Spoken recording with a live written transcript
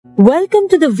Welcome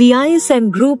to the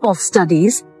VISM Group of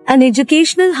Studies, an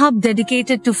educational hub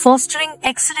dedicated to fostering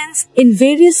excellence in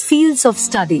various fields of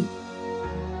study.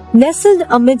 Nestled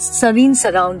amidst serene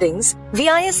surroundings,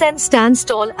 VISM stands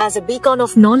tall as a beacon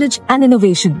of knowledge and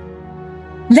innovation.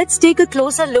 Let's take a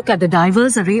closer look at the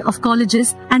diverse array of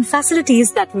colleges and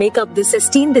facilities that make up this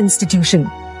esteemed institution.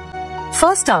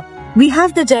 First up, we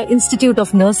have the J Institute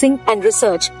of Nursing and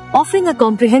Research, offering a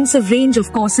comprehensive range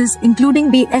of courses including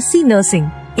B.Sc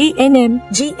Nursing, A.N.M,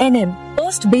 G.N.M,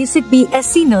 Post-Basic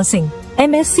B.Sc Nursing,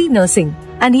 M.Sc Nursing,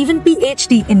 and even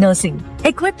Ph.D in Nursing,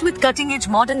 equipped with cutting-edge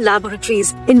modern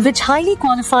laboratories in which highly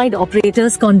qualified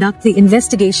operators conduct the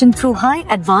investigation through high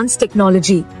advanced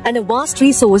technology, and a vast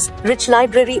resource-rich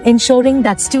library ensuring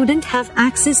that students have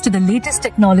access to the latest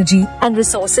technology and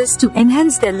resources to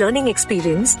enhance their learning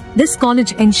experience. This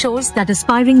college ensures that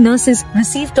aspiring nurses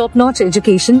receive top-notch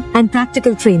education and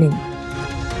practical training.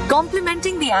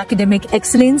 Complementing the academic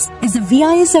excellence is the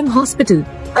VISM Hospital,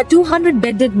 a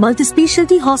 200-bedded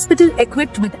multi-specialty hospital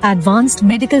equipped with advanced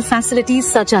medical facilities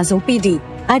such as OPD,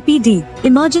 IPD,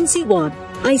 emergency ward,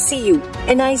 ICU,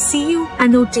 NICU,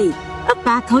 and OT, a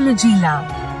pathology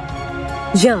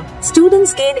lab. Here,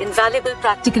 students gain invaluable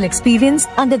practical experience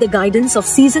under the guidance of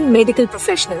seasoned medical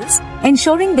professionals,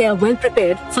 ensuring they are well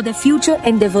prepared for their future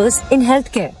endeavors in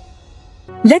healthcare.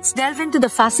 Let's delve into the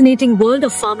fascinating world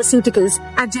of pharmaceuticals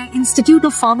at J Institute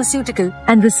of Pharmaceutical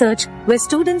and Research, where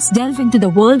students delve into the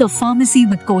world of pharmacy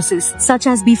with courses such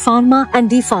as B.Pharma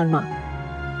and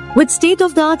D.Pharma. With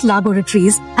state-of-the-art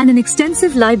laboratories and an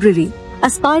extensive library,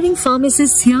 aspiring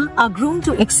pharmacists here are groomed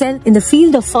to excel in the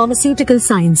field of pharmaceutical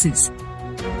sciences.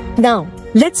 Now,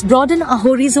 let's broaden our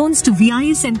horizons to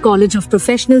VISM College of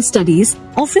Professional Studies,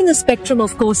 offering a spectrum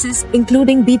of courses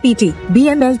including B.P.T,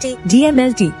 B.M.L.T,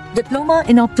 D.M.L.T, Diploma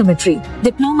in Optometry,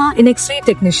 Diploma in X-ray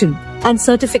Technician, and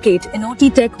Certificate in OT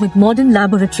Tech with modern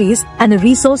laboratories and a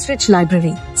resource-rich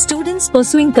library. Students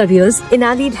pursuing careers in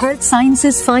allied health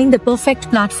sciences find the perfect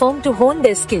platform to hone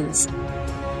their skills.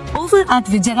 Over at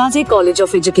Vijayaraje College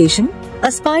of Education,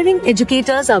 aspiring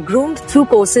educators are groomed through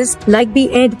courses like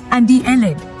B.Ed and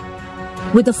D.El.Ed.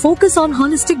 With a focus on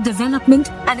holistic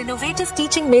development and innovative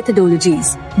teaching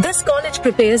methodologies, this college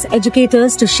prepares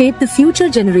educators to shape the future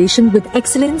generation with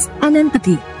excellence and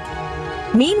empathy.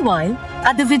 Meanwhile,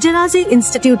 at the Vijayaraje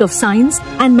Institute of Science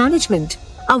and Management,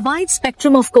 a wide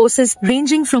spectrum of courses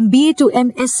ranging from BA to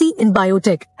M.Sc in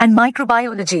Biotech and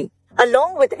Microbiology,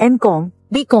 along with M.Com,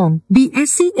 B.Com,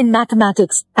 B.Sc in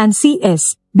Mathematics, and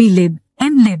C.S, B.Lib,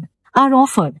 M.Lib, are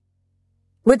offered.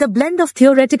 With a blend of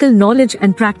theoretical knowledge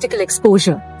and practical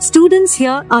exposure, students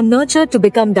here are nurtured to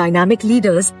become dynamic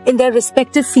leaders in their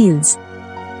respective fields.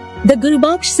 The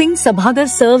Gurubaksh Singh Sabhagar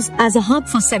serves as a hub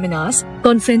for seminars,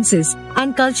 conferences,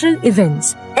 and cultural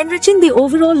events, enriching the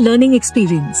overall learning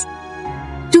experience.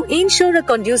 To ensure a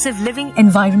conducive living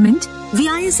environment,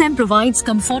 VISM provides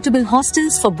comfortable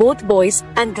hostels for both boys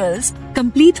and girls,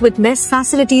 complete with mess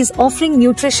facilities offering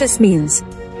nutritious meals.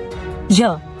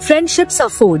 Here, friendships are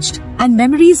forged and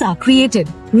memories are created,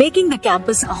 making the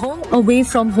campus a home away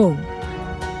from home.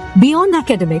 Beyond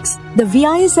academics, the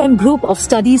VISM Group of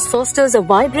Studies fosters a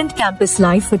vibrant campus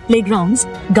life with playgrounds,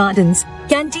 gardens,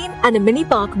 canteen, and a mini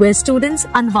park where students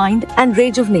unwind and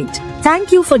rejuvenate.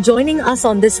 Thank you for joining us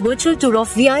on this virtual tour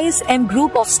of VISM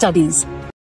Group of Studies.